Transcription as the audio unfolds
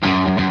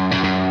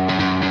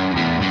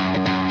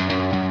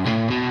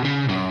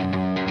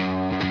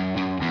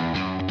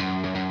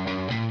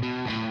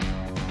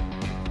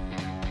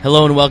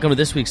Hello and welcome to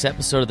this week's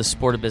episode of the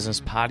Sport of Business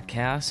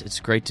Podcast. It's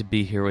great to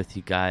be here with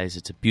you guys.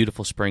 It's a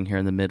beautiful spring here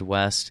in the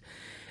Midwest,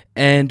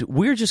 and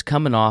we're just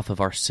coming off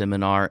of our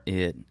seminar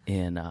in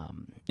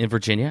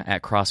Virginia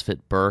at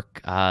CrossFit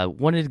Burke.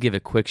 Wanted to give a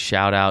quick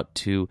shout out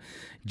to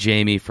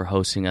Jamie for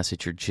hosting us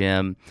at your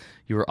gym.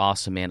 You were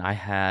awesome, man. I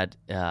had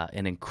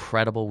an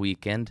incredible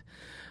weekend.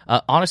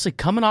 Honestly,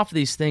 coming off of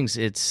these things,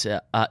 it's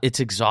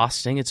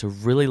exhausting. It's a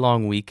really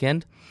long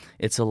weekend.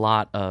 It's a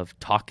lot of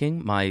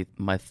talking. My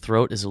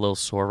throat is a little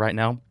sore right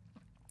now,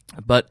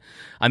 but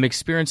I'm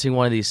experiencing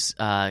one of these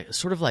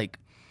sort of like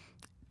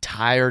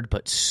tired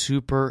but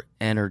super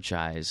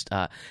energized.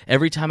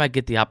 Every time I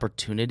get the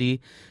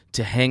opportunity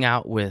to hang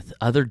out with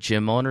other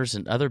gym owners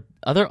and other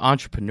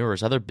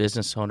entrepreneurs, other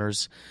business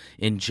owners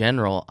in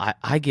general,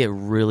 I get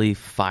really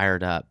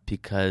fired up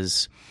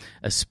because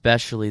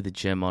especially the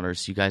gym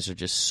owners, you guys are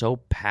just so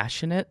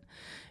passionate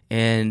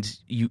and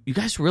you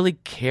guys really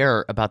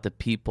care about the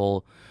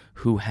people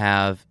who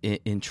have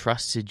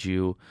entrusted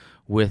you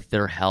with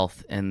their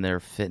health and their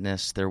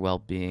fitness, their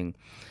well-being.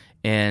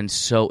 And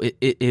so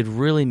it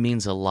really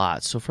means a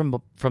lot. So from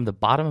the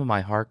bottom of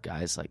my heart,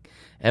 guys, like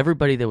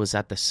everybody that was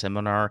at the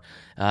seminar,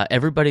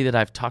 everybody that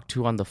I've talked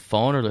to on the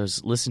phone or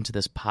has listened to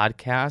this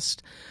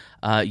podcast,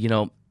 I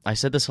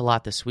said this a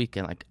lot this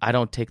weekend. Like I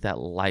don't take that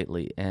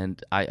lightly,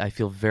 and I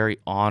feel very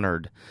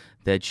honored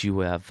that you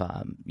have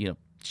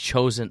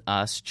chosen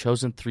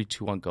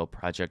 321 Go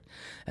Project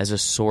as a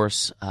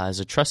source,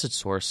 as a trusted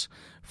source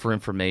for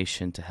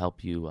information to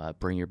help you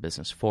bring your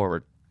business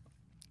forward.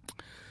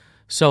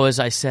 So as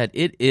I said,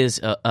 it is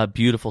a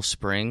beautiful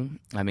spring.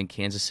 I'm in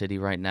Kansas City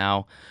right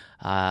now.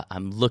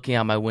 I'm looking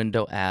out my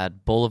window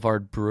at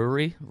Boulevard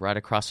Brewery right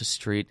across the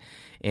street.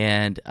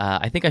 And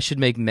I think I should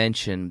make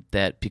mention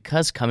that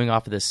because coming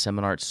off of this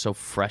seminar, it's so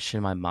fresh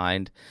in my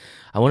mind,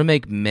 I want to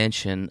make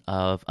mention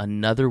of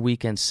another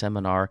weekend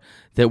seminar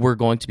that we're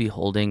going to be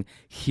holding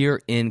here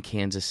in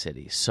Kansas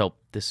City. So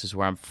this is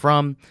where I'm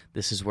from.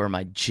 This is where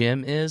my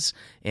gym is.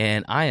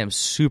 And I am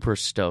super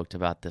stoked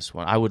about this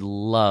one. I would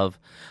love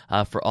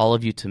for all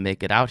of you to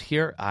make it out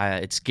here.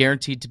 It's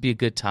guaranteed to be a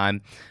good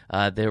time.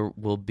 There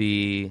will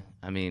be...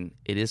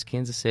 it is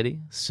Kansas City,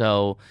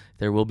 so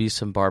there will be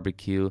some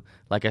barbecue.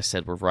 Like I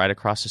said, we're right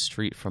across the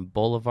street from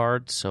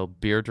Boulevard, so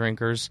beer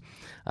drinkers,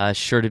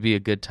 sure to be a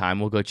good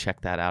time. We'll go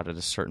check that out at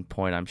a certain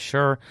point, I'm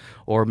sure,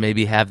 or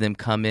maybe have them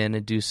come in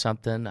and do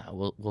something.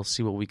 We'll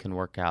see what we can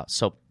work out.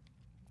 So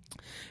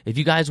if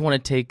you guys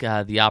want to take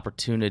the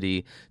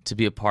opportunity to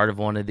be a part of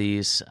one of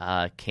these,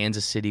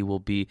 Kansas City will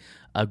be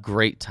a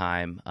great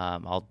time.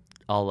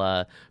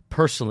 I'll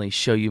personally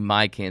show you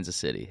my Kansas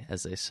City,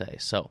 as they say.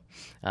 So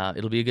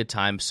it'll be a good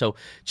time. So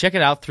check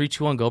it out,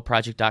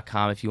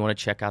 321goproject.com if you want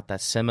to check out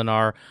that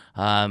seminar.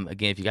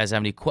 Again, if you guys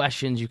have any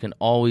questions, you can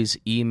always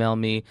email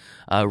me,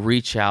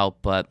 reach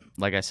out. But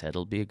like I said,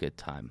 it'll be a good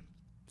time.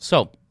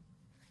 So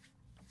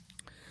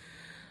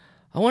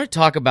I want to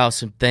talk about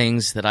some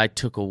things that I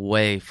took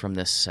away from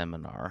this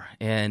seminar,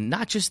 and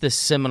not just this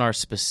seminar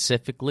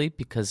specifically,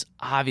 because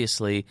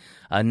obviously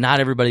not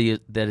everybody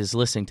that is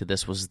listening to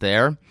this was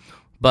there,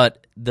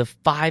 but the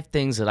 5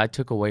 things that I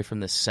took away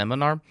from this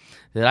seminar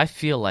that I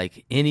feel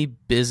like any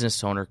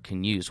business owner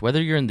can use, whether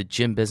you're in the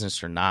gym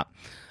business or not,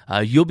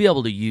 you'll be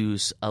able to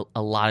use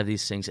a lot of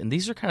these things. And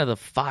these are kind of the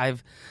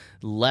 5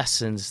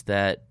 lessons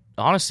that,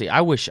 honestly,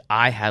 I wish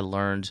I had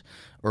learned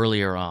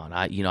earlier on.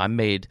 I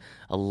made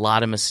a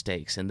lot of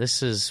mistakes, and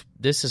this is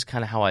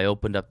kind of how I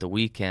opened up the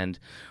weekend,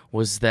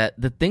 was that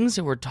the things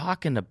that we're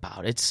talking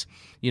about, it's,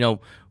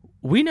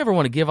 we never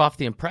want to give off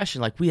the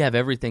impression like we have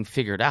everything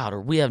figured out or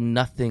we have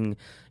nothing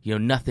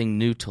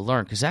new to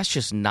learn, because that's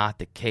just not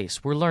the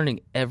case. We're learning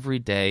every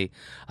day.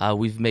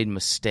 We've made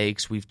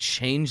mistakes. We've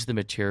changed the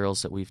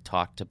materials that we've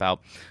talked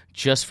about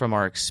just from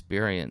our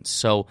experience.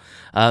 So,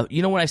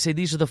 when I say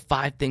these are the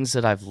 5 things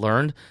that I've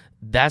learned,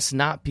 that's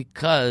not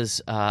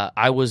because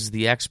I was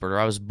the expert or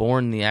I was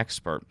born the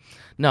expert.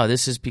 No,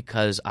 this is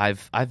because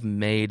I've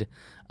made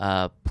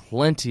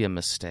plenty of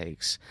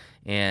mistakes.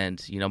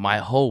 And, my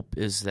hope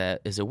is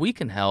that we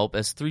can help,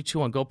 as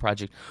 321 Go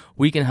Project,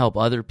 we can help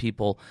other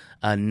people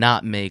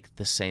not make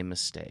the same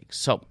mistakes.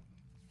 So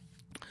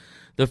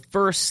the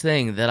first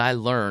thing that I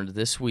learned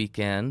this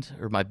weekend,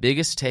 or my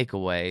biggest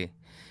takeaway,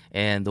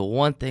 and the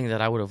one thing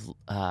that I would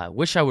have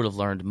wish I would have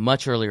learned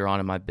much earlier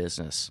on in my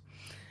business,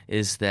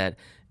 is that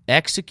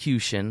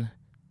execution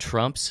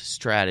trumps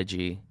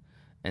strategy,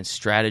 and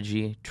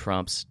strategy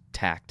trumps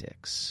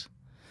tactics.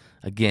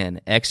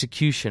 Again,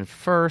 execution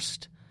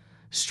first,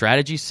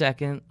 strategy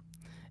second,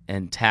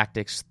 and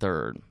tactics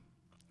third.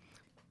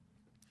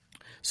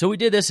 So we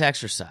did this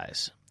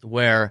exercise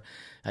where,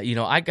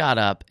 I got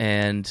up,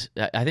 and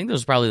I think this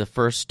was probably the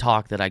first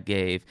talk that I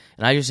gave,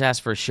 and I just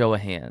asked for a show of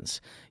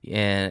hands.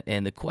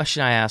 And the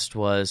question I asked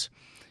was,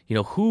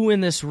 who in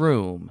this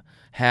room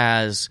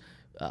has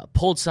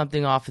pulled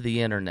something off of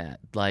the internet,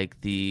 like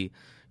the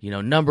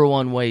number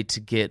one way to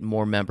get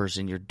more members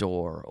in your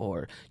door,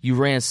 or you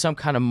ran some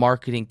kind of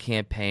marketing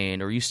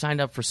campaign, or you signed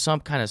up for some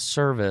kind of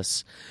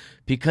service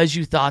because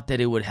you thought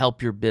that it would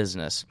help your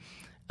business.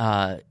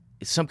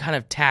 some kind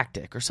of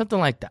tactic or something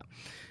like that.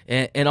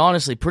 And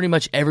honestly, pretty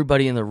much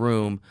everybody in the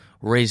room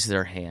raised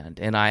their hand.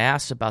 And I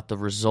asked about the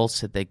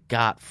results that they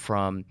got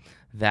from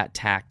that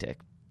tactic.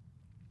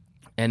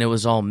 And it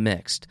was all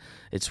mixed.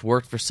 It's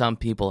worked for some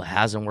people. It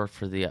hasn't worked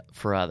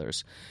for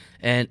others.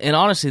 And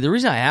honestly, the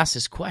reason I asked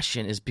this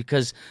question is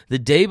because the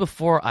day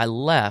before I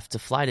left to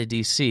fly to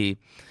D.C.,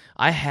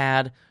 I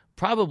had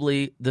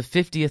probably the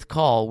 50th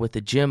call with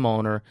the gym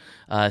owner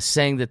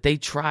saying that they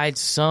tried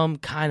some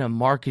kind of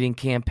marketing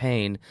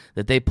campaign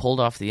that they pulled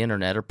off the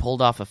internet or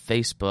pulled off of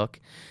Facebook,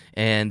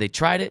 and they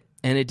tried it,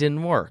 and it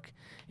didn't work.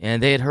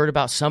 And they had heard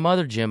about some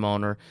other gym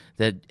owner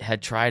that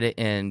had tried it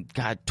and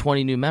got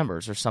 20 new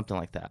members or something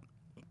like that.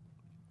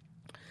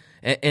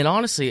 And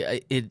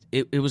honestly,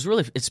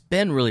 it's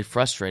been really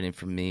frustrating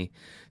for me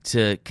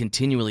to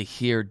continually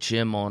hear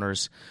gym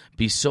owners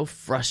be so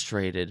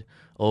frustrated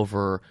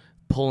over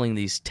pulling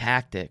these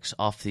tactics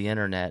off the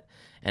internet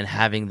and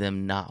having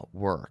them not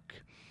work.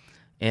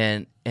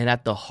 And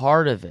at the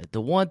heart of it, the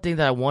one thing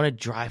that I want to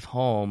drive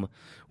home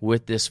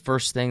with this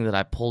first thing that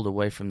I pulled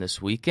away from this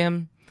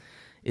weekend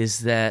is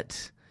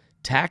that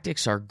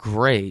tactics are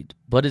great,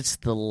 but it's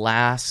the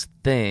last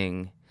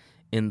thing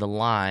in the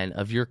line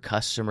of your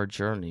customer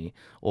journey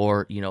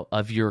or,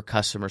 of your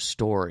customer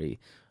story,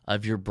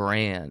 of your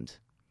brand.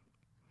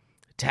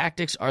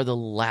 Tactics are the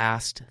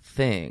last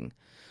thing.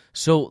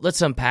 So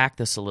let's unpack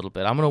this a little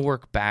bit. I'm going to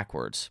work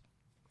backwards.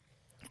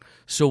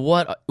 So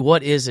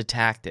what is a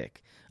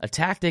tactic? A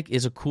tactic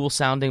is a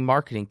cool-sounding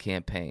marketing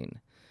campaign.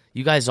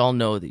 You guys all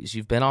know these.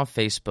 You've been on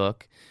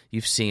Facebook.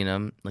 You've seen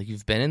them.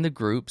 You've been in the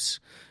groups.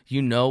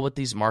 You know what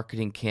these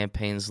marketing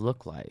campaigns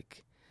look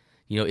like.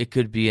 It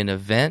could be an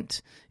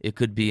event, it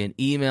could be an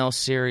email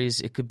series,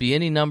 it could be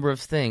any number of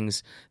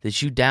things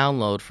that you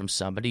download from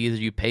somebody. Either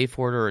you pay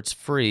for it or it's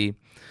free,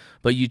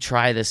 but you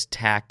try this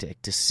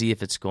tactic to see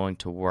if it's going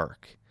to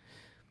work.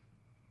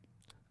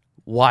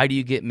 Why do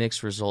you get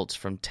mixed results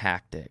from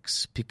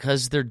tactics?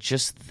 Because they're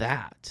just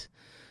that.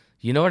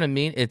 You know what I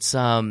mean? It's, if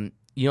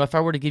I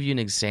were to give you an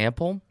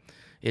example,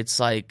 it's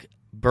like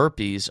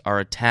burpees are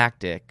a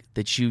tactic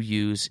that you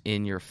use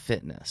in your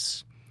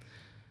fitness.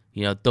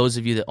 Those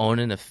of you that own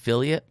an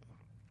affiliate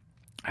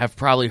have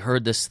probably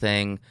heard this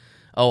thing,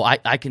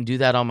 I can do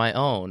that on my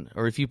own.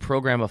 Or if you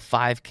program a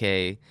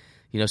 5K,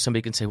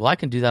 somebody can say, well, I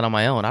can do that on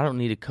my own. I don't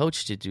need a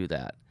coach to do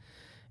that.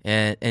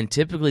 And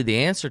typically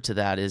the answer to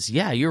that is,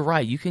 yeah, you're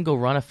right. You can go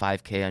run a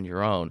 5K on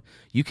your own.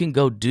 You can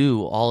go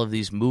do all of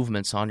these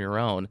movements on your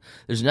own.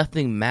 There's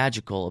nothing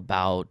magical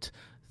about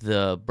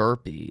the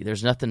burpee.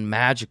 There's nothing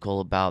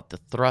magical about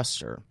the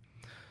thruster.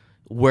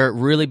 Where it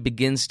really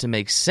begins to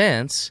make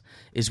sense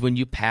is when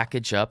you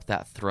package up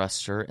that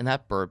thruster and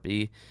that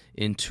burpee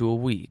into a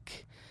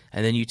week.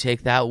 And then you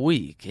take that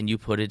week and you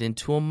put it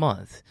into a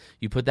month.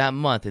 You put that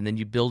month and then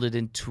you build it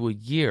into a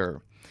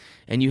year.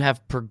 And you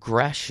have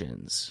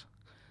progressions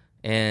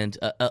and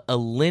a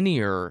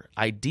linear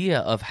idea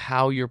of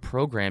how you're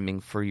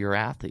programming for your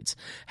athletes,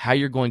 how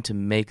you're going to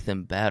make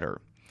them better.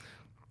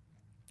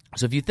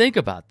 So if you think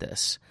about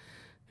this,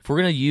 if we're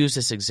going to use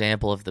this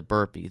example of the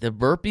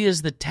burpee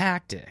is the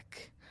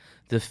tactic.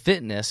 The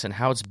fitness and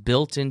how it's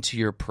built into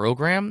your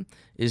program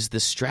is the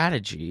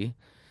strategy.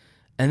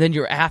 And then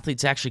your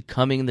athletes actually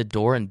coming in the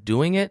door and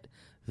doing it,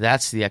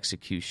 that's the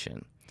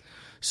execution.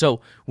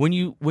 So when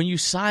you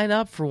sign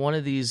up for one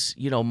of these,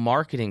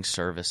 marketing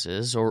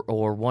services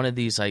or one of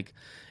these like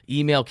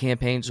email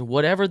campaigns or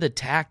whatever the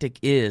tactic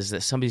is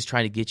that somebody's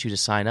trying to get you to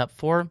sign up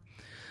for,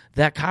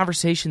 that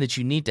conversation that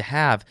you need to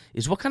have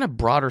is what kind of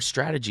broader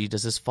strategy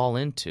does this fall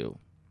into?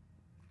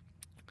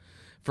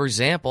 For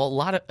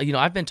example,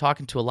 I've been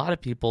talking to a lot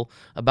of people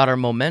about our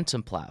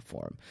Momentum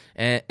platform,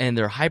 and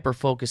they're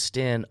hyper-focused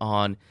in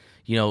on,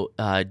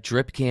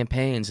 drip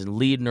campaigns and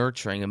lead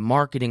nurturing and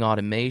marketing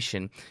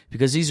automation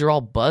because these are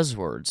all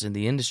buzzwords in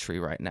the industry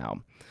right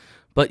now.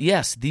 But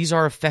yes, these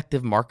are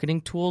effective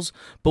marketing tools,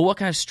 but what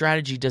kind of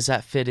strategy does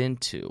that fit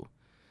into?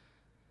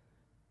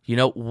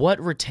 What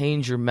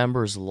retains your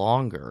members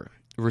longer?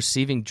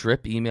 Receiving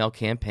drip email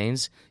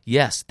campaigns?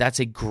 Yes, that's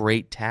a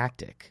great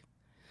tactic.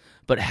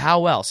 But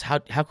how else? How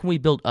can we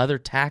build other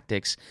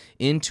tactics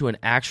into an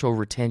actual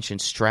retention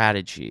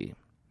strategy?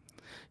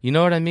 You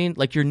know what I mean?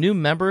 Like your new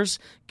members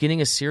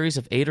getting a series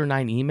of 8 or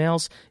 9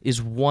 emails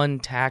is one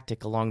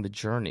tactic along the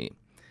journey.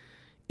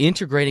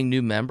 Integrating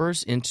new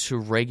members into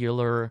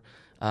regular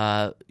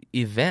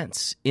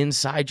events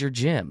inside your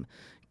gym.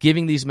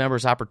 Giving these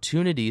members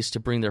opportunities to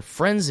bring their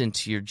friends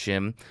into your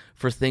gym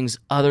for things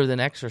other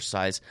than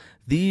exercise.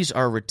 These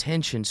are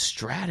retention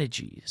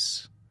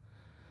strategies.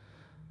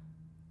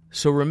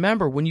 So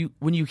remember, when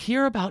you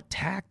hear about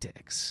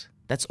tactics,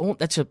 that's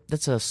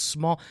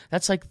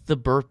like the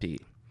burpee.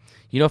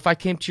 If I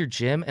came to your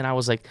gym and I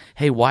was like,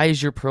 hey, why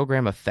is your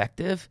program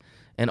effective?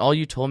 And all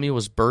you told me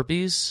was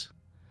burpees,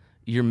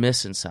 you're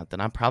missing something.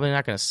 I'm probably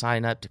not going to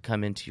sign up to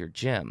come into your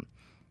gym.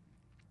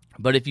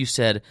 But if you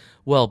said,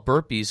 well,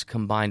 burpees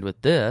combined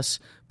with this,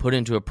 put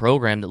into a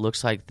program that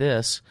looks like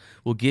this,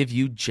 will give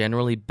you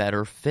generally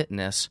better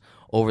fitness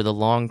over the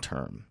long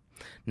term.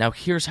 Now,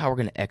 here's how we're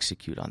going to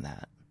execute on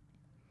that.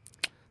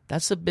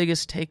 That's the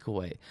biggest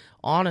takeaway.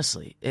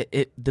 Honestly,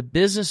 the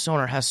business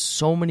owner has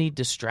so many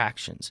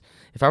distractions.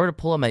 If I were to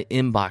pull up my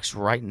inbox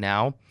right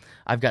now,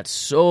 I've got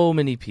so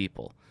many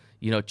people,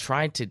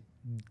 trying to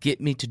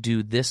get me to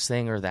do this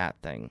thing or that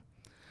thing.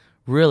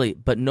 Really,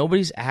 but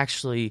nobody's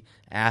actually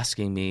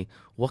asking me,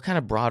 what kind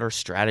of broader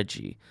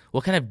strategy,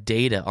 what kind of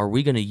data are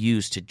we going to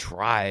use to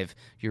drive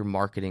your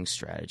marketing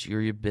strategy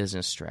or your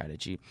business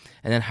strategy?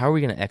 And then how are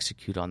we going to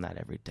execute on that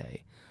every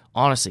day?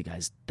 Honestly,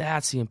 guys,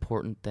 that's the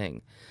important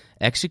thing.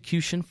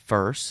 Execution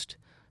first,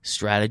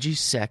 strategy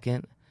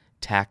second,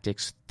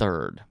 tactics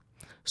third.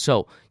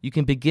 So you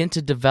can begin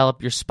to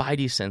develop your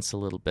spidey sense a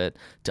little bit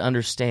to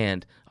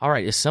understand, all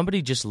right, is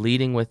somebody just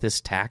leading with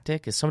this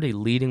tactic? Is somebody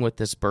leading with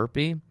this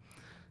burpee?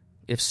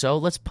 If so,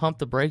 let's pump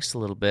the brakes a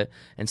little bit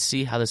and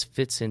see how this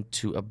fits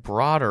into a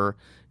broader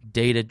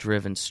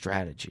data-driven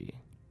strategy.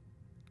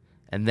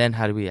 And then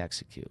how do we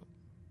execute?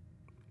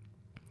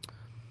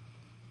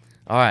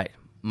 All right,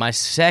 my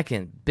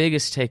second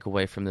biggest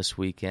takeaway from this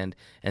weekend,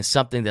 and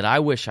something that I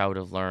wish I would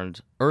have learned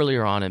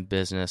earlier on in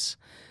business,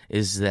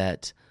 is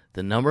that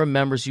the number of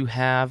members you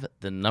have,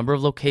 the number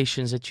of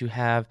locations that you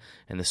have,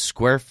 and the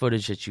square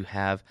footage that you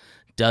have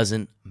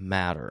doesn't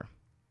matter.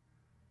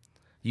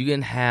 You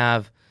can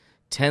have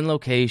 10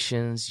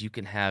 locations, you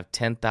can have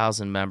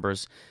 10,000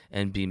 members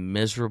and be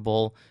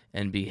miserable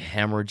and be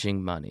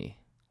hemorrhaging money.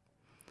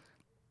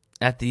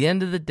 At the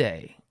end of the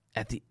day,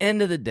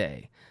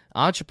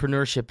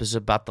 entrepreneurship is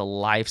about the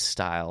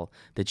lifestyle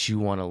that you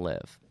want to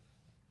live.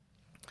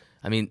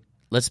 I mean,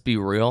 let's be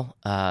real.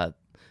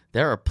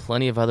 There are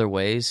plenty of other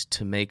ways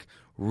to make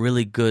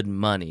really good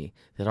money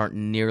that aren't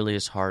nearly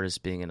as hard as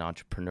being an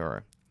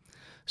entrepreneur.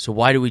 So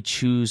why do we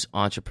choose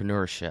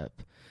entrepreneurship?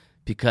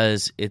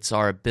 Because it's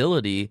our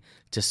ability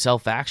to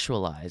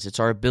self-actualize.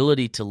 It's our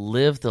ability to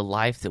live the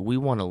life that we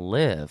want to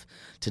live,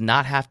 to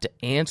not have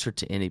to answer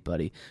to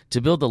anybody, to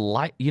build a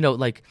life,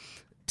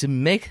 to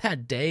make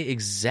that day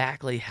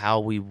exactly how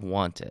we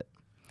want it.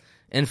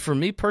 And for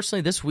me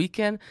personally, this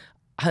weekend,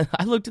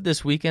 I looked at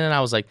this weekend and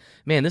I was like,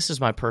 man, this is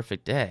my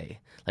perfect day.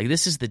 Like,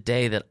 this is the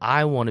day that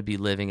I want to be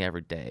living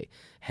every day,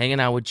 hanging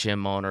out with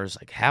gym owners,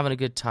 like having a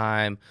good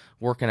time,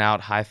 working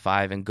out,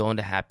 high-fiving, going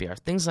to happy hour.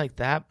 Things like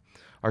that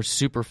are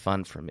super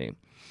fun for me.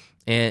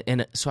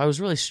 And so I was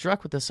really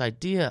struck with this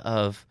idea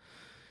of,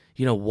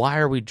 why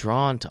are we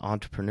drawn to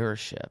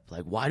entrepreneurship?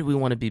 Like, why do we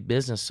want to be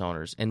business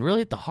owners? And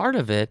really at the heart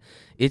of it,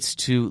 it's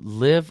to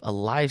live a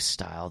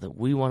lifestyle that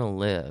we want to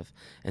live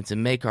and to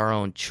make our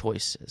own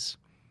choices.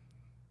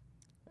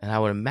 And I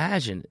would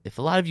imagine if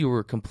a lot of you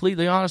were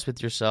completely honest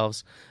with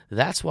yourselves,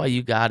 that's why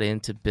you got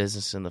into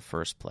business in the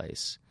first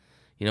place.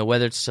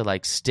 Whether it's to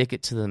stick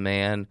it to the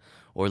man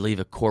or leave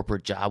a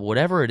corporate job,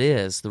 whatever it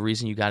is, the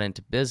reason you got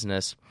into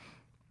business,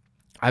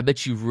 I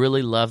bet you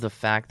really love the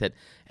fact that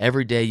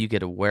every day you get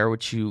to wear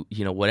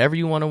whatever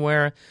you want to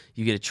wear.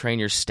 You get to train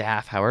your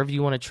staff however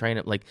you want to train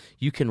it. Like,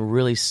 you can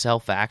really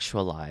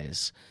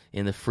self-actualize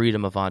in the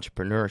freedom of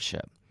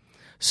entrepreneurship.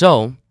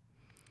 So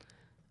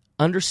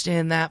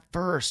understand that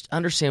first.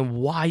 Understand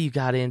why you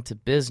got into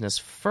business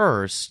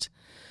first,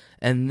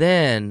 and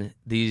then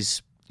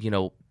these,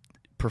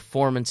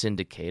 performance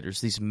indicators,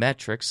 these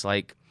metrics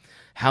like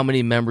how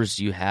many members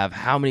you have,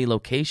 how many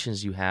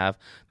locations you have,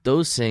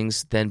 those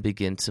things then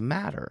begin to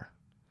matter.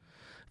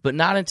 But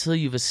not until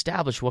you've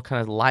established what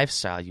kind of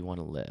lifestyle you want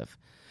to live.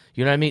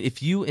 You know what I mean?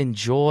 If you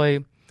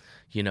enjoy,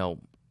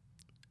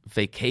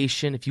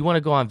 vacation, if you want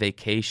to go on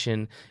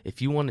vacation,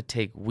 if you want to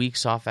take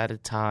weeks off at a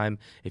time,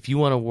 if you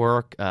want to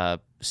work a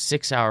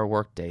 6-hour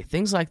workday,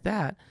 things like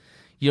that,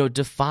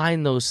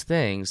 define those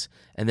things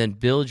and then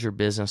build your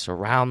business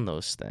around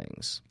those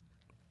things.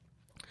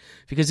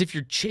 Because if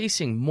you're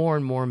chasing more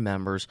and more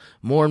members,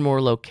 more and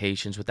more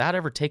locations, without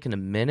ever taking a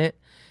minute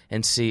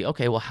and see,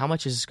 okay, well, how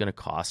much is this going to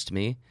cost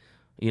me,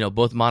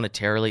 both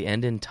monetarily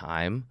and in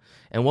time,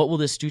 and what will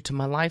this do to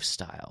my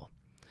lifestyle?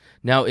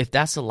 Now, if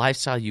that's the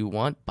lifestyle you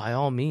want, by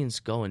all means,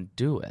 go and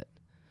do it.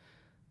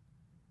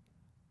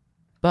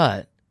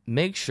 But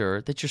make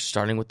sure that you're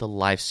starting with the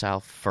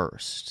lifestyle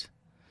first.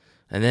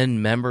 And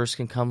then members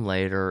can come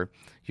later.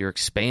 Your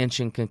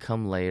expansion can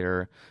come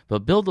later.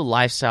 But build the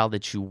lifestyle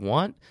that you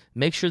want.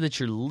 Make sure that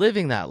you're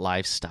living that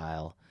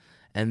lifestyle.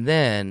 And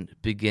then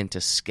begin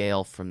to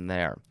scale from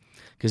there.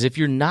 Because if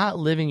you're not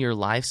living your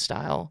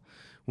lifestyle,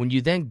 when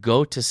you then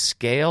go to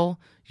scale,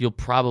 you'll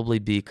probably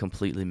be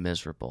completely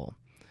miserable.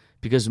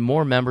 Because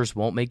more members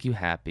won't make you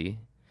happy.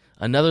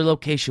 Another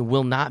location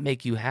will not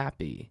make you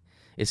happy.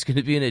 It's going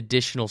to be an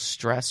additional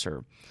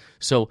stressor.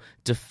 So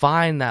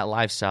define that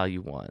lifestyle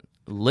you want.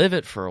 Live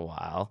it for a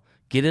while.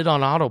 Get it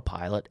on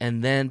autopilot.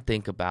 And then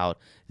think about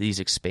these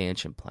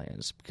expansion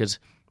plans. Because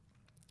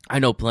I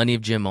know plenty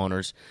of gym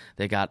owners.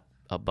 They got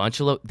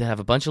they have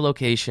a bunch of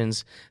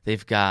locations.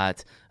 They've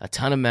got a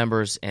ton of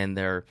members. And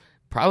they're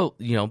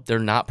probably, they're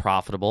not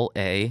profitable,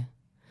 A.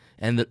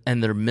 And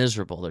they're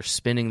miserable. They're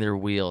spinning their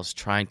wheels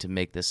trying to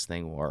make this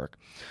thing work.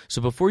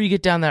 So before you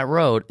get down that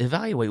road,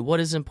 evaluate what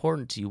is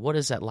important to you. What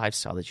is that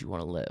lifestyle that you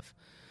want to live?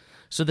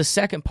 So the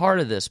second part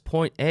of this,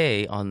 point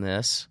A on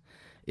this,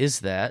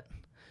 is that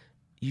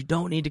you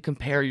don't need to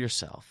compare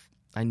yourself.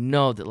 I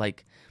know that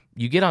like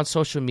you get on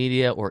social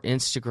media or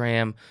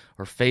Instagram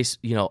or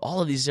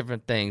all of these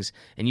different things,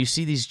 and you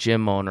see these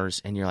gym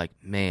owners and you're like,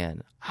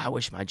 man, I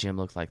wish my gym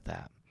looked like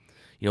that.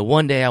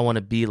 One day I want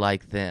to be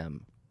like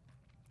them.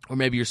 Or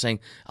maybe you're saying,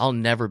 I'll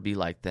never be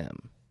like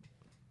them.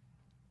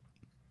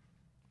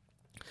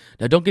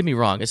 Now, don't get me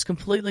wrong. It's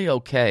completely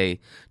okay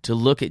to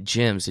look at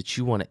gyms that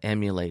you want to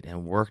emulate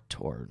and work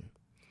toward.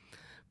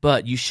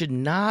 But you should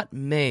not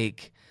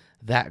make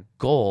that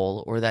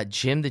goal or that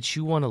gym that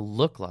you want to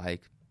look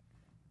like,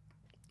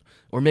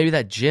 or maybe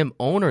that gym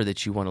owner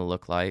that you want to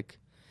look like,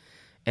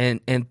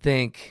 and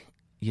think,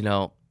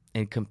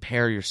 and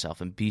compare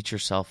yourself and beat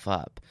yourself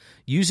up.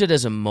 Use it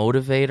as a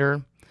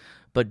motivator,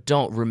 but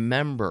don't.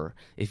 Remember,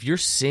 if you're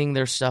seeing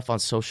their stuff on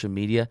social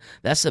media,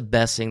 that's the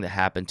best thing that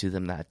happened to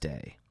them that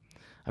day.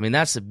 I mean,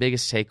 that's the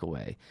biggest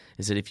takeaway,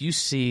 is that if you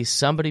see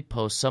somebody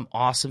post some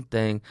awesome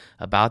thing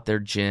about their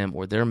gym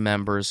or their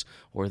members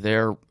or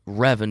their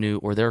revenue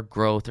or their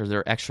growth or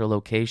their extra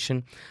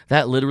location,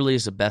 that literally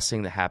is the best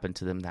thing that happened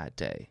to them that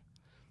day.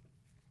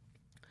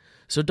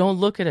 So don't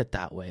look at it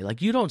that way.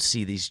 Like, you don't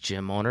see these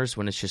gym owners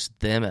when it's just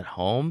them at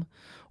home,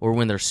 or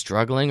when they're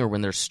struggling, or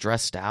when they're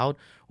stressed out,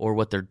 or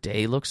what their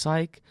day looks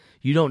like.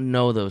 You don't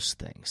know those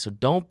things. So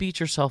don't beat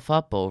yourself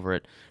up over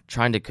it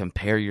trying to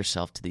compare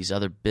yourself to these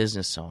other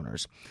business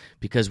owners,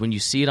 because when you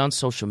see it on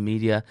social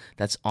media,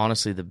 that's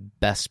honestly the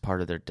best part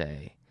of their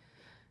day.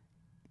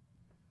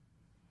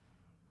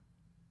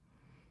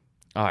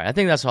 All right, I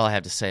think that's all I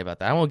have to say about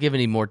that. I won't give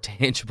any more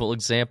tangible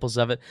examples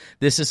of it.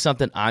 This is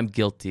something I'm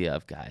guilty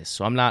of, guys.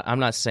 So I'm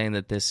not saying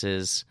that this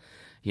is,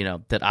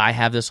 that I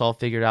have this all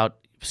figured out.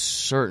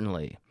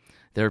 Certainly,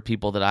 there are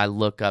people that I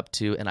look up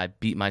to, and I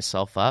beat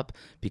myself up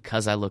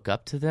because I look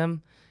up to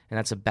them, and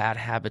that's a bad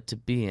habit to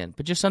be in.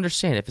 But just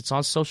understand, if it's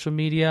on social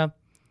media,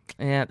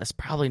 that's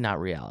probably not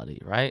reality,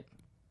 right?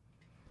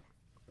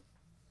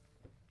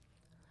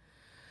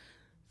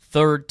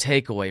 Third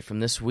takeaway from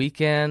this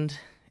weekend,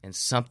 and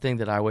something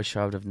that I wish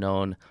I would have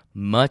known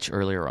much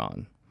earlier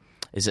on,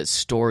 is that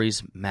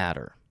stories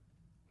matter.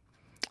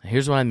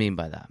 Here's what I mean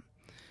by that.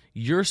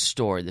 Your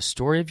story, the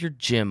story of your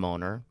gym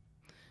owner,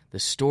 the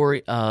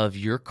story of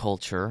your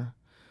culture,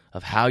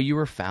 of how you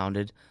were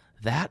founded,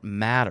 that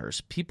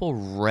matters. People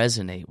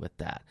resonate with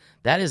that.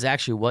 That is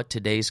actually what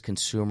today's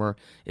consumer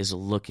is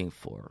looking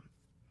for.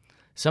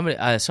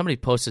 Somebody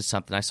posted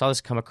something. I saw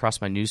this come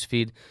across my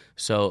newsfeed.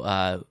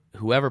 So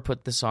whoever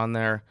put this on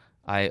there,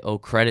 I owe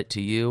credit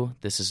to you.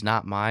 This is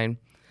not mine.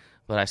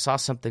 But I saw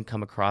something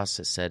come across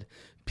that said,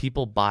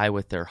 people buy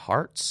with their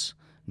hearts,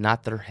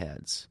 not their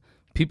heads.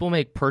 People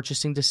make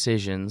purchasing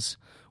decisions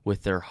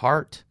with their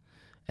heart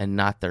and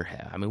not their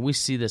head. I mean, we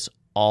see this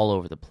all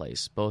over the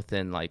place, both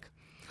in think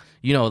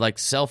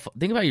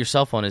about your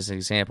cell phone as an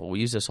example. We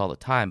use this all the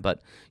time,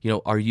 but,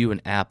 are you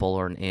an Apple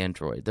or an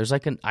Android? There's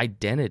like an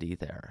identity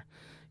there.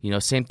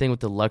 Same thing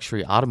with the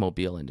luxury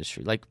automobile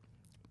industry.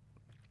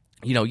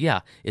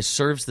 It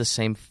serves the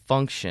same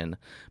function,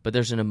 but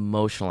there's an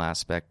emotional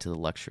aspect to the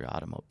luxury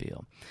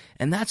automobile.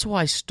 And that's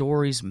why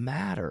stories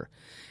matter.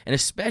 And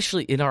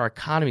especially in our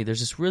economy, there's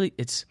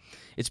this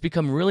it's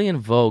become really in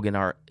vogue in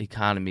our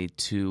economy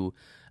to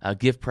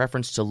give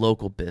preference to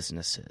local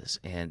businesses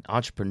and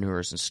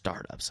entrepreneurs and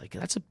startups. Like,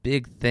 that's a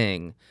big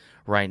thing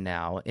right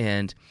now.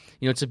 And,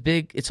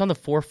 it's on the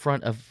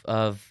forefront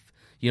of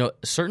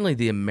certainly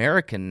the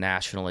American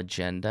national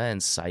agenda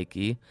and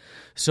psyche.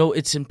 So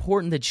it's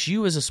important that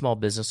you as a small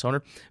business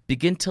owner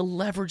begin to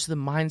leverage the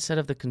mindset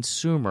of the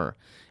consumer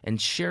and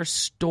share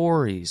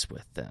stories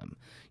with them.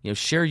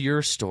 Share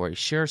your story,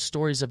 share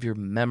stories of your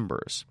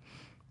members.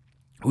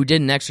 We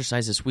did an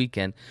exercise this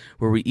weekend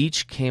where we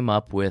each came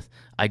up with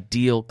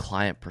ideal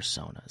client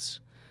personas.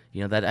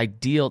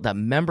 That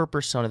member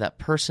persona, that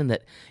person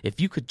that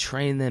if you could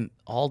train them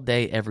all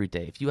day, every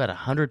day, if you had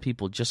 100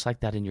 people just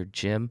like that in your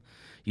gym,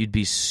 you'd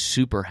be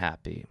super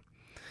happy.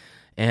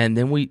 And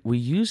then we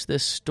use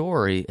this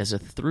story as a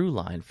through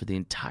line for the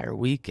entire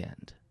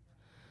weekend.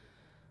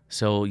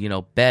 So,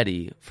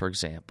 Betty, for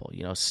example,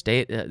 let's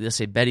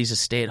say Betty's a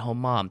stay-at-home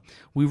mom.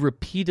 We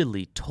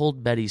repeatedly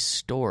told Betty's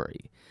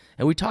story.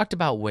 And we talked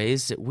about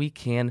ways that we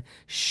can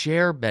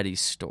share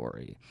Betty's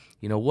story.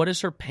 What is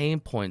her pain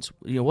points?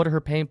 What are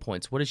her pain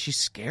points? What is she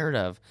scared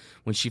of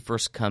when she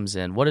first comes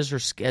in? What does her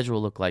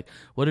schedule look like?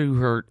 What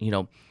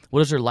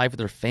does her life with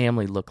her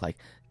family look like?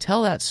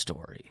 Tell that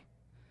story.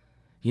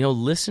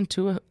 Listen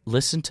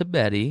to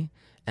Betty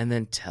and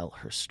then tell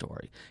her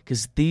story,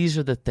 because these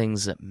are the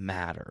things that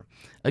matter.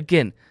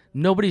 Again,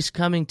 nobody's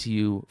coming to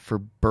you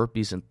for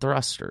burpees and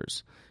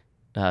thrusters.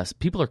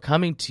 People are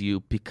coming to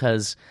you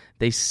because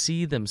they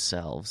see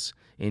themselves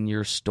in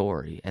your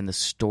story and the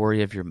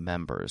story of your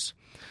members.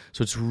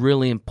 So it's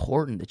really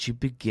important that you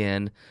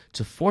begin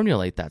to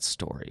formulate that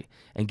story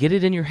and get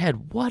it in your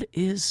head. What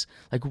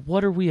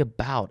are we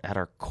about at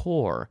our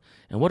core,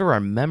 and what are our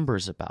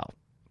members about?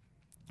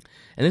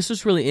 And this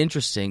was really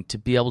interesting to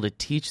be able to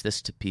teach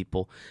this to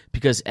people,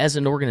 because as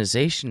an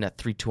organization at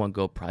 321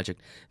 Go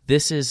Project,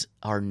 this is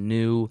our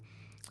new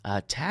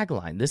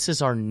tagline. This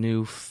is our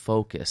new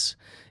focus,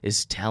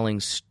 is telling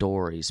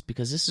stories,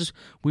 because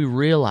we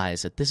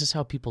realize that this is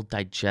how people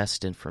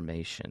digest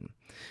information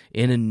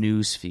in a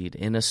news feed,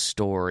 in a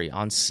story,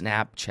 on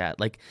Snapchat,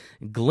 like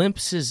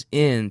glimpses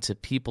into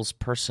people's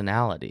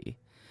personality.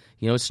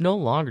 It's no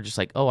longer just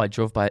like, oh, I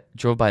drove by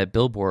a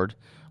billboard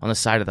on the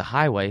side of the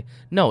highway.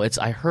 No, it's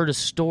I heard a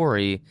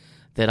story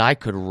that I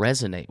could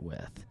resonate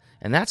with.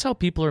 And that's how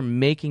people are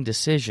making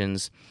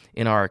decisions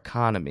in our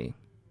economy.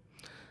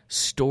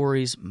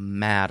 Stories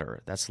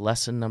matter. That's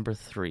lesson number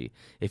 3.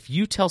 If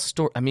you tell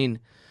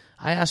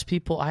I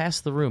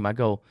ask the room, I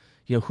go,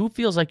 who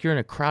feels like you're in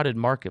a crowded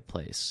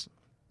marketplace?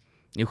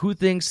 Who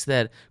thinks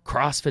that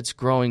CrossFit's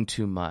growing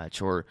too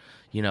much, or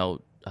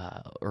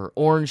or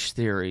Orange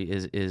Theory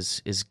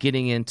is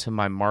getting into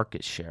my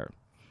market share?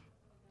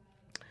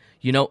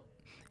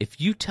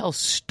 If you tell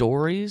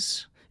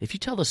stories, if you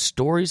tell the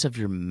stories of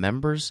your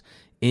members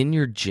in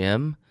your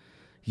gym,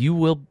 you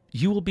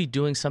will be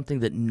doing something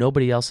that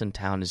nobody else in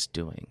town is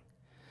doing.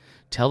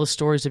 Tell the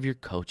stories of your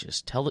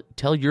coaches.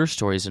 Tell your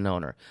story as an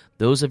owner,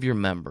 those of your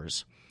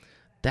members.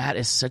 That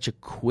is such a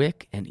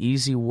quick and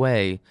easy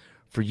way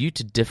for you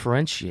to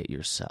differentiate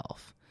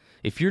yourself.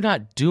 If you're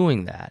not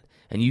doing that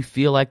and you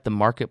feel like the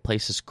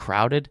marketplace is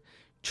crowded,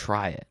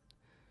 try it.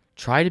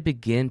 Try to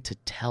begin to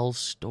tell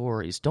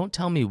stories. Don't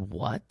tell me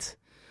what.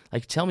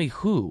 Tell me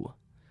who.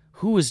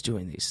 Who is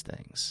doing these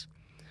things?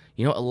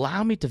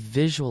 Allow me to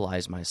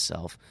visualize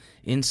myself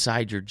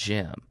inside your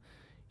gym.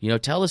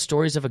 Tell the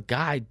stories of a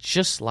guy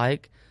just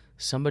like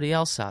somebody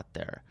else out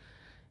there.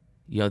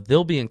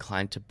 They'll be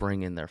inclined to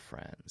bring in their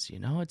friends.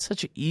 It's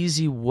such an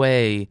easy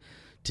way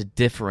to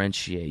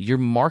differentiate. Your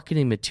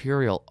marketing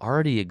material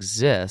already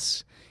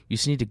exists. You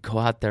just need to go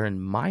out there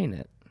and mine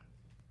it.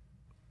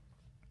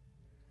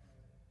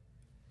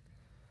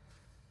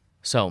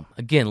 So,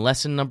 again,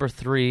 lesson number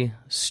 3,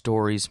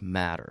 stories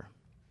matter.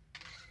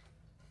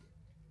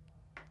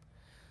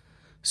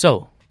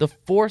 So, the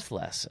 4th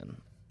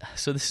lesson.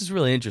 So, this is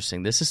really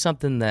interesting. This is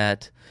something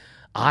that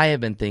I have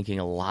been thinking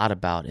a lot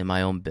about in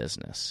my own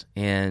business.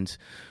 And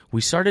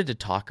we started to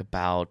talk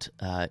about,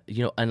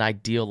 an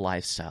ideal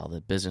lifestyle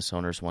that business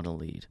owners want to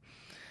lead.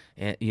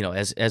 And,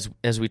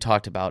 as we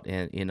talked about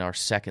in our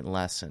 2nd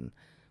lesson.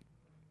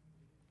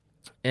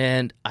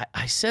 And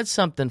I said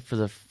something for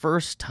the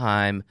first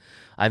time.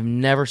 I've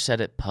never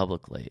said it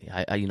publicly.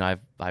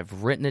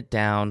 I've written it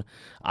down.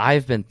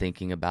 I've been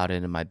thinking about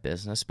it in my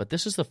business, but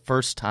this is the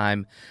first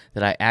time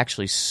that I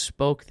actually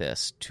spoke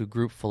this to a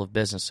group full of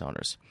business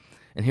owners.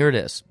 And here it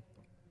is.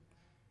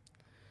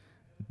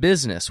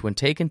 Business, when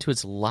taken to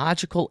its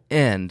logical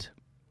end,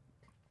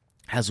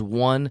 has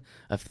one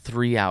of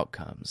 3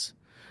 outcomes.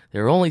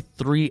 There are only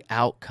 3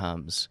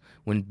 outcomes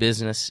when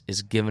business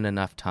is given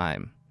enough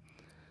time.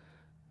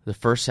 The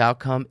first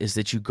outcome is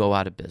that you go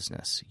out of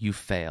business. You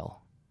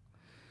fail.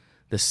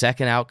 The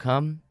second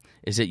outcome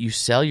is that you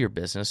sell your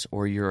business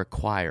or you're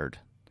acquired.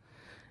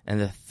 And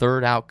the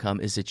third outcome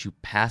is that you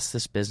pass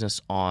this business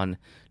on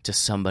to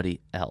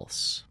somebody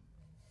else.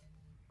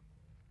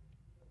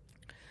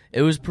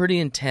 It was pretty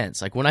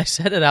intense. When I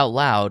said it out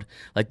loud,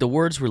 the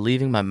words were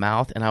leaving my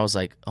mouth, and I was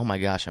like, oh my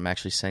gosh, I'm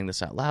actually saying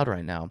this out loud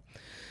right now.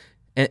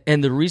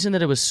 And the reason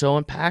that it was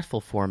so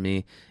impactful for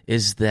me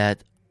is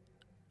that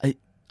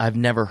I've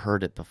never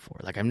heard it before.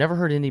 I've never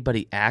heard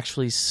anybody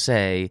actually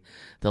say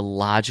the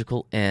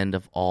logical end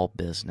of all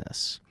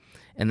business.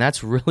 And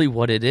that's really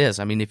what it is.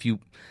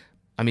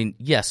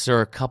 Yes, there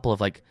are a couple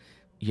of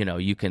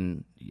you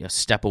can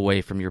step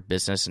away from your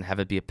business and have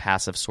it be a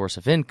passive source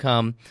of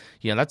income.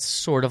 That's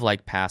sort of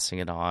like passing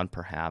it on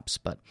perhaps.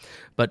 But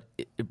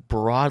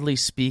broadly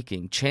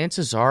speaking,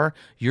 chances are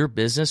your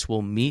business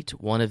will meet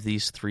one of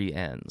these 3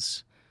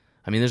 ends.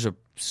 There's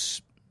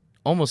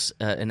almost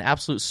an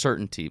absolute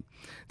certainty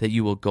that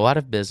you will go out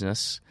of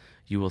business,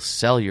 you will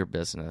sell your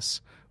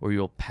business, or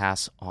you'll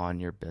pass on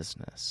your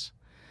business.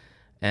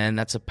 And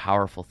that's a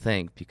powerful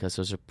thing, because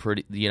those are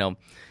pretty,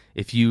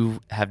 if you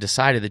have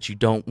decided that you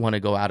don't want to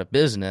go out of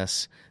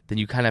business, then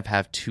you kind of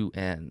have 2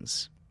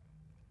 ends.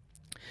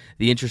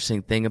 The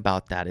interesting thing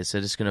about that is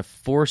that it's going to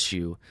force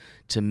you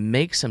to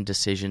make some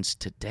decisions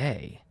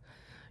today.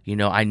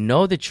 I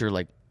know that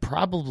you're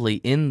probably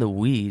in the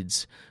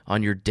weeds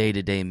on your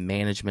day-to-day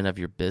management of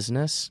your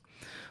business,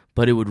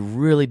 but it would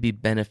really be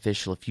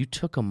beneficial if you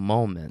took a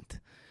moment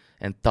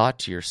and thought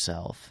to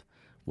yourself,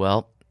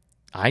 well,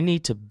 I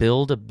need to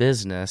build a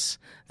business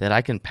that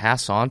I can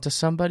pass on to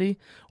somebody,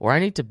 or I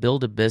need to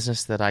build a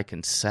business that I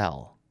can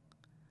sell.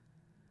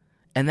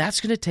 And that's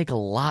going to take a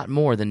lot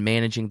more than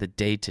managing the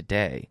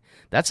day-to-day.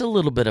 That's a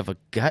little bit of a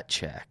gut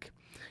check.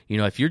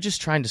 If you're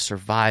just trying to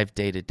survive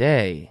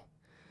day-to-day,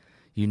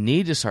 you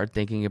need to start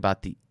thinking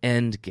about the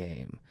end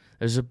game.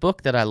 There's a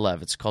book that I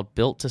love. It's called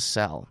Built to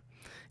Sell.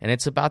 And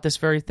it's about this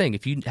very thing.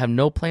 If you have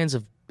no plans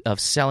of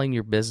selling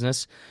your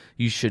business,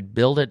 you should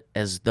build it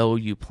as though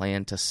you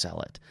plan to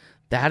sell it.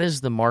 That is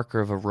the marker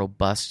of a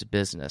robust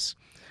business.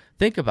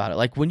 Think about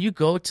it. When you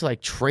go to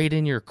trade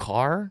in your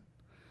car,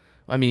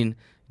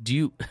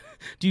 do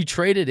you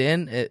trade it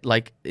in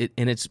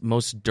in its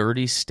most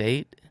dirty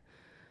state?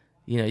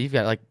 you've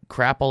got like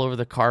crap all over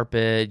the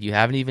carpet. You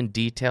haven't even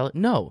detailed it.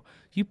 No,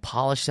 you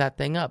polish that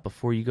thing up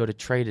before you go to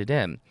trade it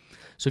in.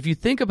 So if you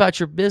think about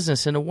your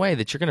business in a way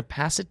that you're going to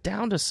pass it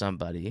down to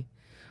somebody,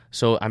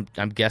 so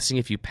I'm guessing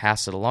if you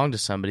pass it along to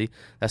somebody,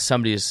 that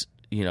somebody is,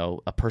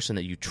 a person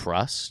that you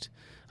trust.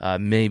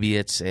 Maybe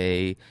it's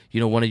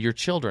one of your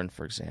children,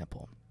 for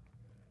example.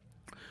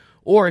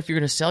 Or if you're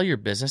going to sell your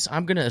business,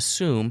 I'm going to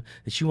assume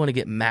that you want to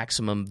get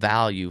maximum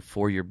value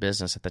for your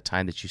business at the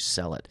time that you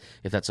sell it,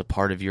 if that's a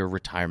part of your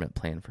retirement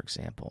plan, for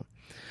example.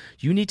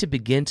 You need to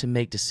begin to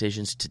make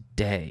decisions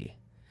today.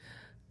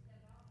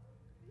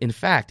 In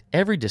fact,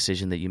 every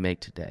decision that you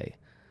make today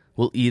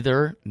will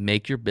either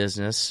make your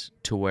business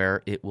to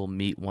where it will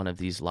meet one of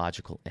these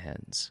logical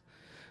ends.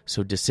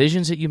 So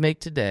decisions that you make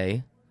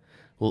today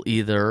will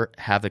either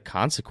have the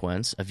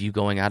consequence of you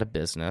going out of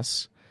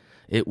business.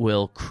 It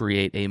will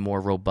create a more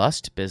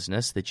robust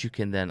business that you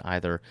can then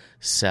either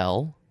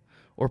sell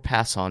or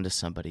pass on to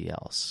somebody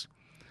else.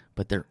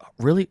 But there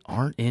really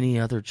aren't any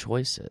other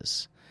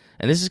choices.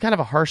 And this is kind of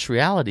a harsh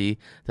reality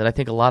that I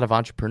think a lot of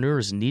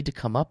entrepreneurs need to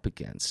come up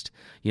against.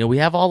 We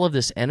have all of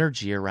this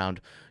energy around,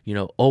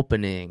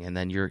 opening, and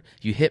then you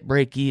hit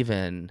break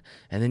even,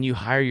 and then you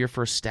hire your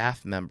first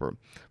staff member.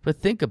 But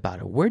think about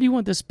it. Where do you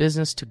want this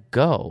business to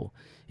go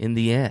in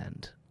the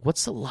end?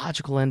 What's the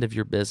logical end of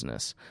your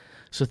business?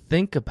 So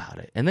think about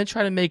it, and then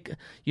try to make,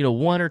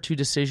 1 or 2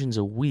 decisions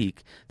a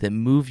week that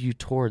move you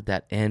toward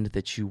that end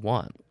that you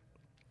want.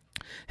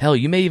 Hell,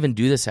 you may even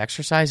do this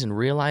exercise and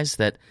realize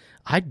that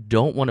I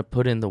don't want to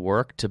put in the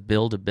work to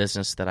build a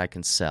business that I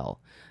can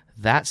sell.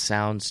 That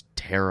sounds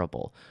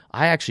terrible.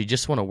 I actually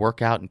just want to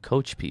work out and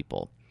coach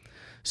people.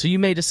 So you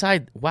may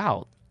decide,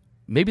 wow,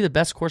 maybe the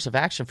best course of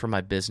action for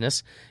my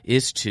business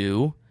is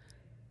to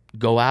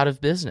go out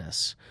of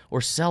business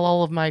or sell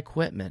all of my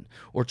equipment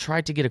or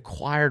try to get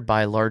acquired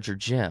by a larger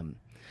gym.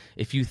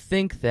 If you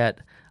think that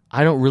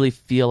I don't really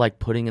feel like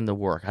putting in the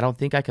work, I don't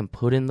think I can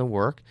put in the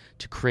work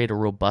to create a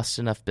robust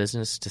enough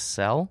business to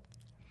sell,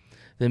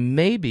 then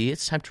maybe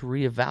it's time to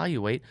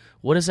reevaluate,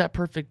 what does that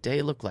perfect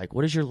day look like?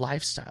 What does your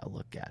lifestyle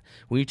look at?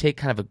 When you take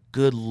kind of a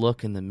good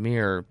look in the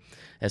mirror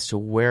as to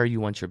where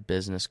you want your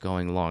business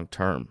going long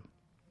term.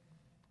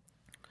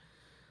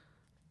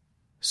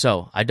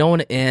 So I don't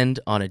want to end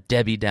on a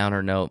Debbie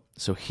Downer note.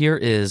 So here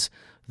is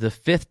the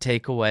 5th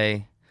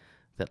takeaway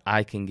that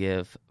I can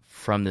give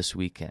from this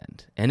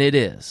weekend. And it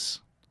is,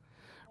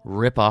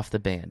 rip off the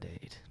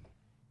Band-Aid.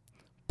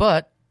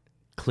 But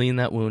clean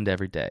that wound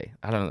every day.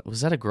 I don't know.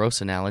 Was that a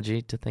gross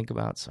analogy to think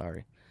about?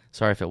 Sorry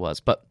if it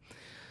was. But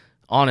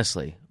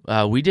honestly,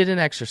 we did an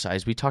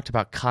exercise. We talked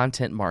about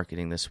content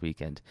marketing this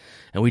weekend.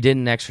 And we did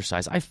an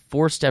exercise. I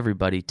forced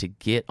everybody to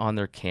get on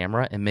their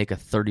camera and make a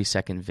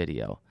 30-second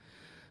video.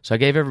 So I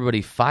gave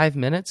everybody 5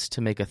 minutes to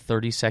make a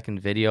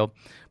 30-second video.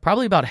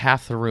 Probably about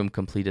half the room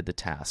completed the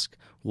task.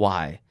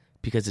 Why?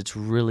 Because it's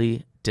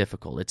really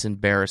difficult. It's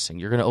embarrassing.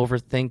 You're going to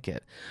overthink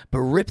it. But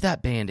rip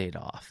that Band-Aid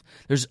off.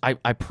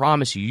 I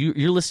promise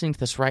you're listening to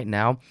this right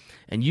now,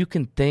 and you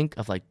can think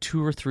of like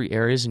 2 or 3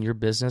 areas in your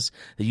business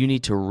that you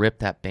need to rip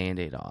that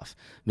Band-Aid off.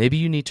 Maybe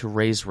you need to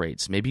raise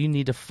rates. Maybe you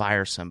need to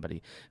fire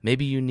somebody.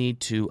 Maybe you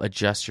need to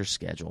adjust your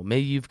schedule.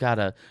 Maybe you've got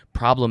a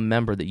problem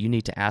member that you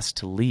need to ask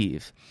to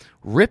leave.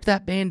 Rip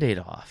that Band-Aid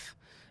off,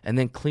 and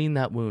then clean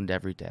that wound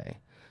every day.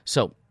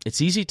 So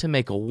it's easy to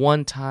make a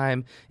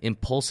one-time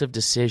impulsive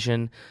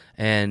decision,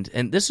 and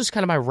this was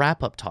kind of my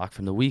wrap-up talk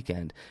from the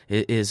weekend,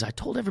 is I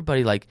told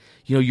everybody, like,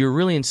 you're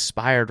really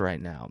inspired right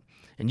now,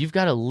 and you've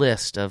got a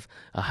list of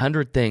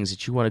 100 things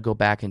that you want to go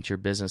back into your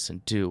business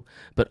and do,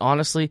 but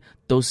honestly,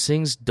 those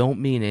things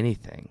don't mean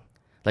anything.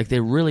 Like,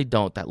 they really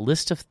don't.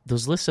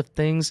 Those lists of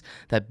things,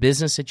 that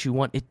business that you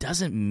want, it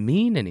doesn't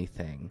mean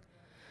anything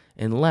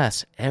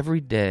unless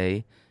every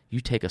day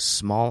you take a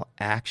small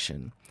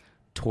action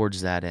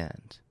towards that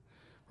end.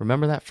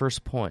 Remember that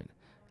first point.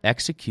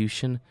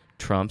 Execution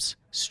trumps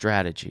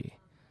strategy.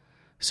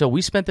 So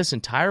we spent this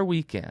entire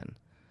weekend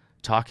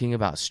talking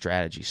about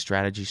strategy.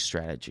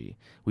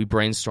 We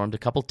brainstormed a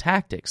couple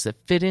tactics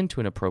that fit into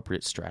an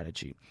appropriate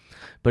strategy.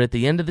 But at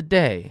the end of the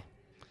day,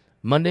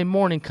 Monday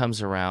morning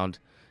comes around,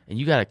 and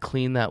you got to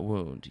clean that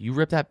wound. You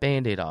rip that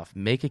Band-Aid off,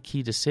 make a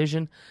key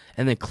decision,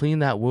 and then clean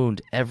that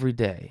wound every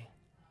day.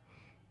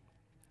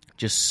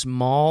 Just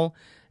small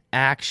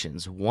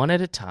actions, one at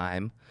a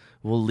time,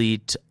 will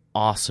lead to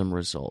awesome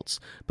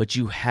results. But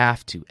you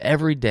have to,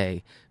 every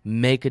day,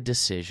 make a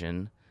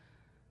decision,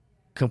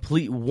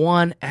 complete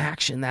one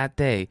action that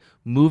day,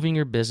 moving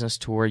your business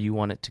to where you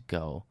want it to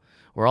go,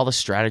 where all the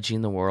strategy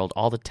in the world,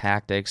 all the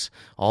tactics,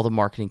 all the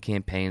marketing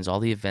campaigns, all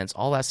the events,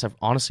 all that stuff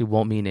honestly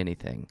won't mean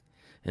anything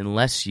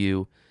unless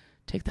you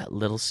take that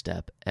little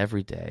step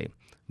every day,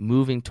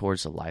 moving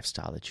towards the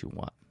lifestyle that you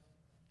want.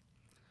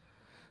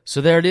 So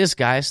there it is,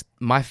 guys.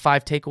 My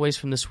 5 takeaways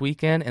from this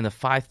weekend and the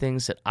 5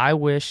 things that I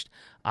wished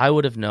I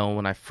would have known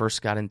when I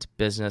first got into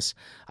business.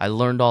 I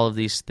learned all of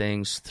these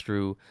things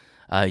through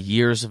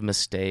years of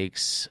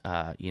mistakes,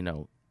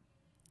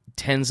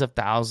 tens of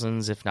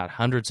thousands, if not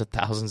hundreds of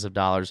thousands of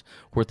dollars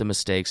worth of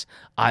mistakes.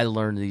 I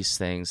learned these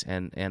things,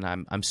 and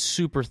I'm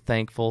super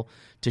thankful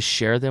to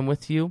share them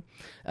with you.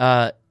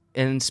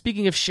 And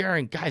speaking of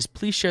sharing, guys,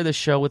 please share this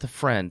show with a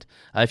friend.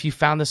 If you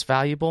found this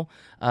valuable,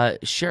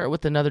 share it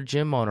with another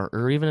gym owner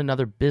or even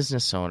another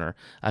business owner,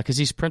 because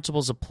these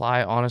principles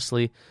apply,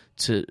 honestly,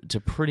 to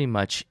pretty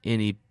much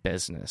any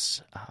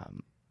business.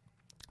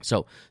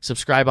 So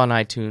subscribe on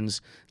iTunes,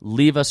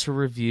 leave us a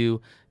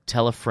review,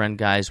 tell a friend,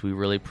 guys. We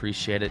really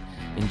appreciate it.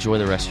 Enjoy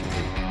the rest of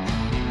your week.